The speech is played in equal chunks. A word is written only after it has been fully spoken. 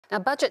Now,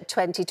 Budget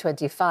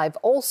 2025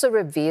 also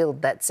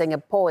revealed that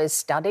Singapore is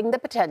studying the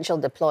potential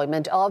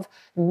deployment of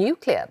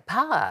nuclear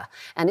power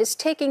and is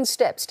taking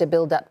steps to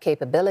build up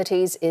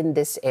capabilities in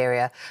this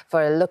area.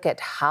 For a look at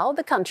how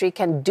the country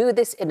can do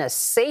this in a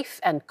safe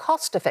and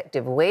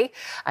cost-effective way,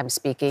 I'm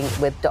speaking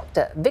with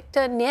Dr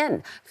Victor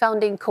Nian,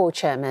 founding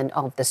co-chairman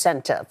of the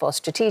Centre for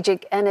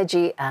Strategic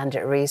Energy and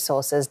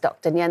Resources.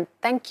 Dr Nian,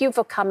 thank you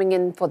for coming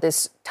in for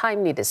this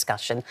timely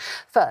discussion.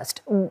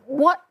 First,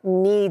 what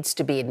needs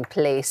to be in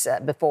place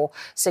before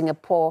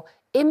Singapore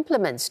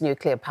implements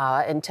nuclear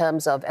power in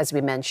terms of, as we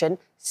mentioned,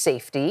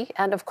 safety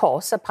and, of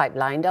course, a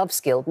pipeline of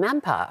skilled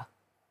manpower?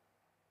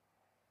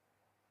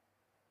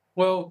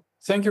 Well,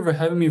 thank you for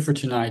having me for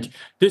tonight.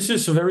 This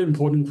is a very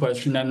important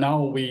question, and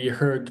now we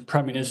heard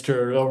Prime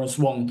Minister Lawrence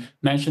Wong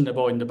mention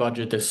about in the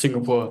budget that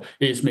Singapore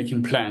is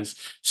making plans.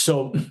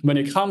 So when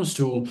it comes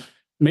to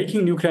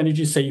making nuclear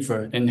energy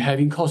safer and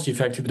having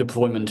cost-effective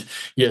deployment,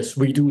 yes,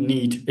 we do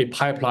need a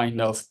pipeline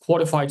of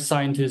qualified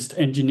scientists,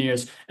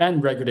 engineers,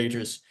 and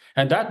regulators.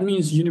 And that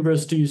means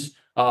universities,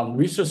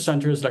 research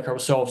centers like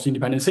ourselves,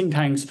 independent think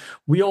tanks,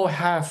 we all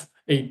have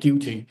a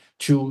duty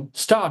to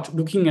start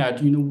looking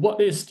at, what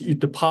is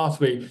the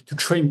pathway to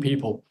train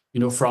people,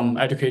 from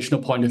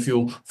educational point of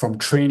view, from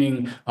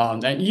training,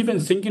 and even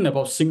thinking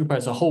about Singapore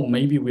as a whole.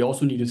 Maybe we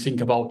also need to think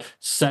about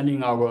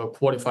sending our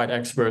qualified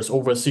experts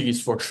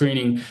overseas for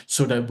training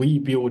so that we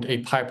build a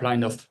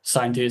pipeline of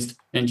scientists,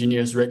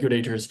 engineers,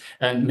 regulators,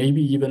 and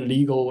maybe even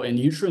legal and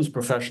insurance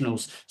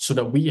professionals so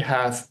that we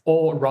have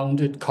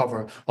all-rounded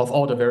cover of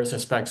all the various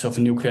aspects of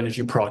nuclear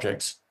energy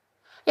projects.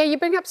 Yeah, you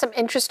bring up some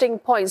interesting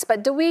points,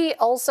 but do we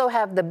also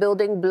have the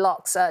building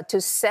blocks to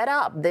set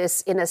up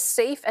this in a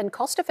safe and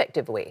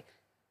cost-effective way?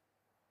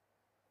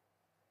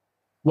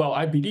 Well,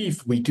 I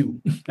believe we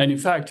do. And in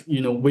fact,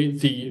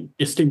 with the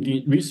esteemed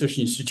research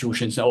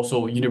institutions and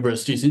also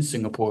universities in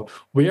Singapore,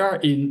 we are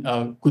in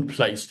a good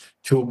place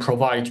to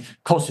provide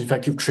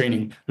cost-effective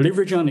training,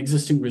 leveraging on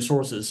existing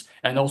resources,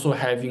 and also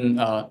having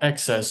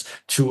access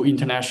to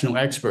international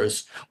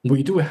experts.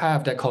 We do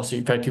have that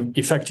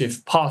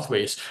cost-effective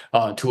pathways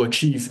to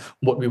achieve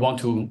what we want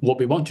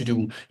to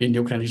do in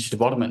nuclear energy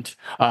development.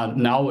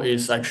 Now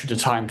is actually the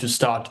time to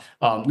start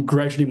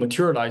gradually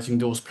materializing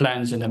those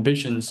plans and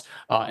ambitions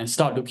and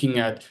start looking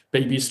at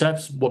baby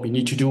steps, what we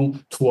need to do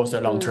towards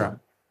that long term.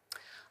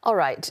 All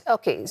right.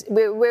 Okay.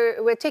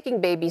 We're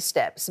taking baby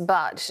steps,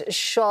 but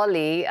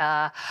surely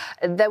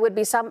there would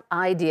be some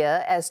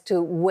idea as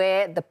to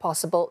where the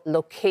possible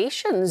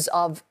locations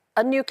of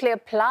a nuclear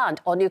plant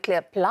or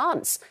nuclear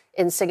plants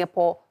in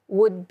Singapore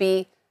would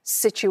be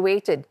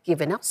situated,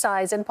 given our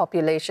size and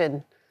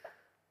population.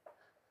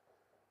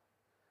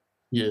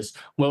 Yes.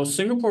 Well,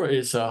 Singapore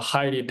is a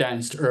highly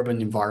dense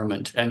urban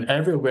environment, and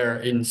everywhere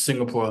in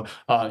Singapore,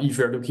 if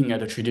you're looking at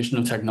the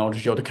traditional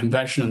technology or the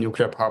conventional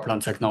nuclear power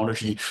plant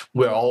technology,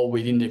 we're all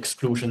within the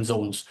exclusion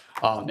zones.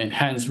 And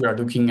hence, we are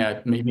looking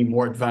at maybe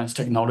more advanced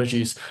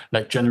technologies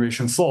like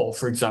Generation 4,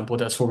 for example.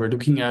 That's what we're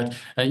looking at,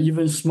 and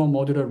even small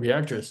modular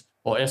reactors,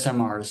 or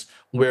SMRs,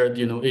 where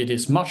it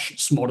is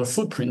much smaller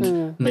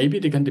footprint. Maybe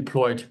they can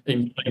deploy it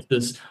in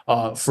places,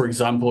 for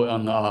example,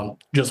 on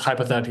just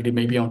hypothetically,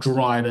 maybe on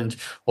Jurong Island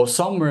or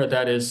somewhere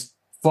that is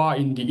far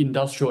in the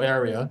industrial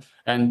area.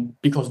 And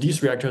because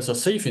these reactors are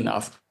safe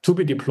enough to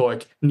be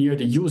deployed near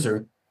the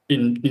user,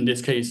 in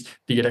this case,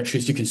 the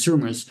electricity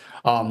consumers,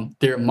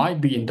 there might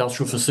be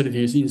industrial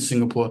facilities in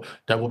Singapore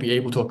that will be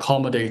able to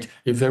accommodate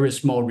a very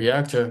small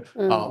reactor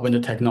when the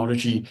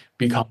technology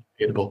becomes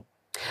available.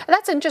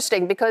 That's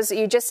interesting because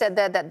you just said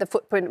there that the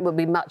footprint will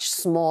be much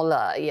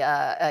smaller,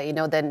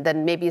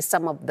 than maybe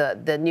some of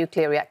the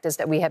nuclear reactors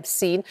that we have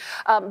seen.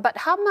 But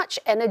how much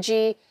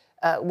energy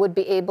will it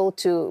be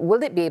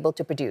able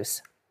to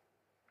produce?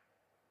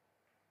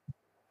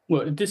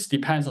 Well, this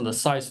depends on the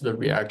size of the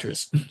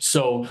reactors.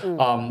 So,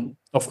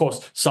 of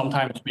course,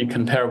 sometimes we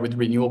compare with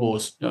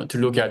renewables to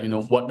look at,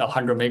 what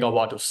 100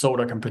 megawatt of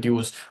solar can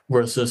produce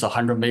versus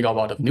 100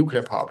 megawatt of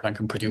nuclear power plant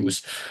can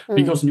produce.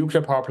 Because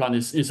nuclear power plant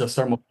is a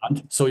thermal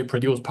plant, so it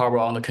produces power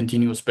on a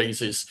continuous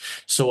basis.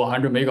 So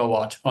 100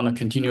 megawatt on a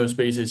continuous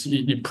basis,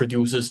 it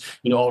produces,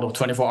 out of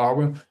 24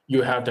 hours,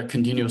 you have that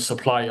continuous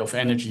supply of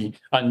energy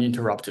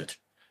uninterrupted.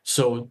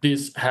 So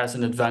this has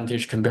an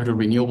advantage compared to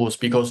renewables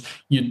because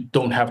you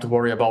don't have to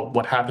worry about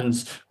what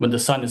happens when the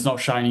sun is not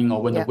shining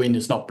or when the wind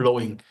is not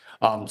blowing.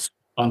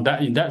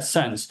 In that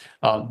sense,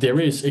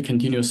 there is a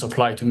continuous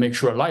supply to make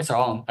sure lights are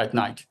on at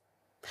night.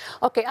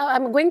 Okay,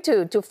 I'm going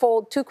to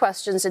fold two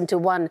questions into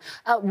one.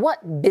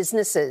 What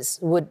businesses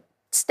would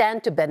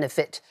stand to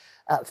benefit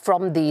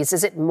from these?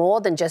 Is it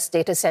more than just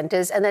data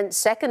centers? And then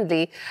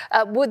secondly,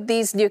 would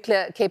these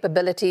nuclear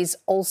capabilities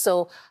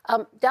also,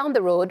 down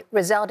the road,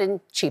 result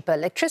in cheaper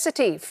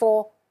electricity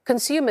for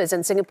consumers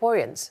and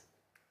Singaporeans?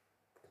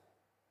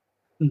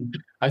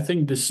 I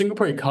think the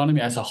Singapore economy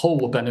as a whole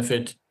will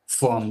benefit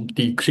from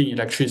the clean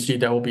electricity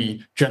that will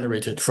be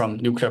generated from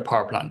nuclear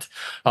power plant.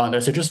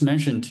 As I just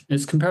mentioned,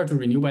 as compared to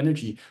renewable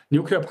energy,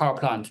 nuclear power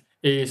plant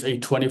is a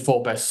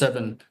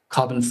 24/7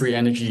 carbon-free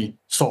energy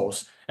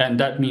source. And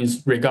that means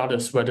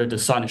regardless whether the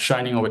sun is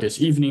shining over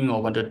this evening or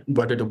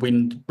whether the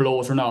wind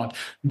blows or not,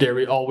 they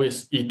will always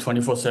eat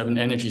 24/7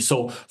 energy. So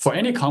for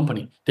any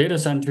company, data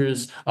centers,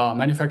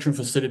 manufacturing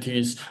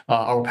facilities,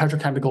 our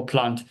petrochemical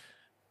plant,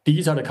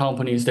 these are the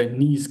companies that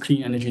needs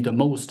clean energy the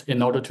most in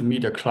order to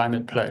meet their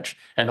climate pledge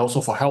and also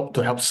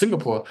to help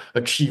Singapore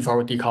achieve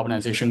our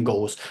decarbonization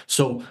goals.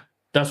 So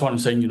that's what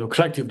I'm saying,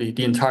 collectively,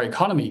 the entire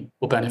economy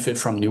will benefit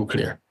from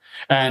nuclear.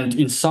 And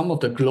in some of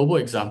the global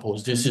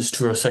examples, this is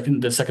to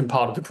the second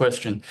part of the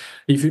question.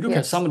 If you look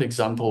at some of the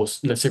examples,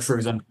 let's say, for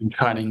example, in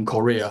China, in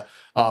Korea,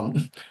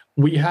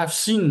 we have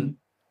seen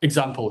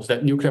examples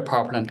that nuclear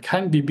power plant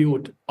can be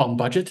built on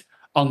budget,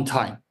 on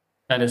time.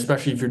 And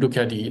especially if you look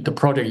at the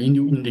project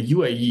in the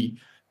UAE,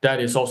 that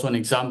is also an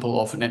example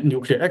of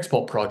nuclear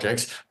export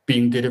projects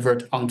being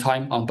delivered on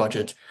time, on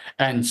budget.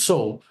 And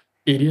so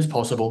it is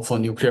possible for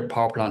nuclear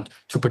power plant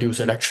to produce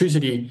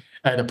electricity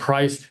at a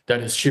price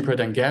that is cheaper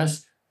than gas.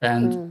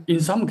 And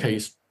in some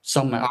cases,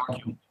 some might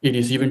argue it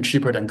is even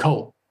cheaper than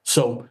coal.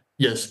 So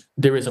yes,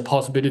 there is a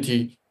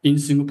possibility in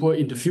Singapore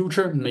in the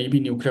future, maybe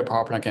nuclear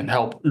power plant can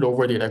help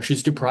lower the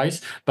electricity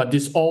price, but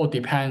this all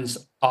depends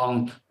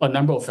on a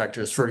number of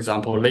factors. For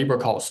example, labor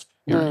cost,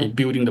 in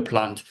building the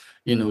plant,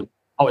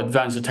 how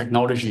advanced the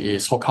technology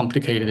is, how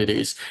complicated it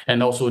is,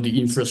 and also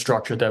the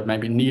infrastructure that may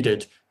be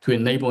needed to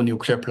enable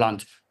nuclear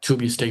plant to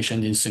be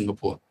stationed in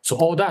Singapore. So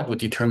all that would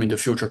determine the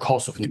future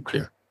cost of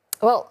nuclear.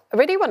 Well, I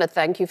really want to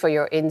thank you for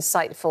your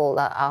insightful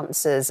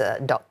answers,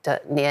 Dr.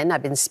 Nian.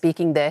 I've been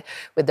speaking there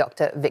with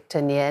Dr. Victor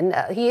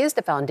Nian. He is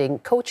the founding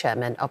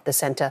co-chairman of the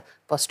Centre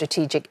for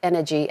Strategic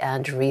Energy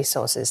and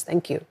Resources.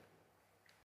 Thank you.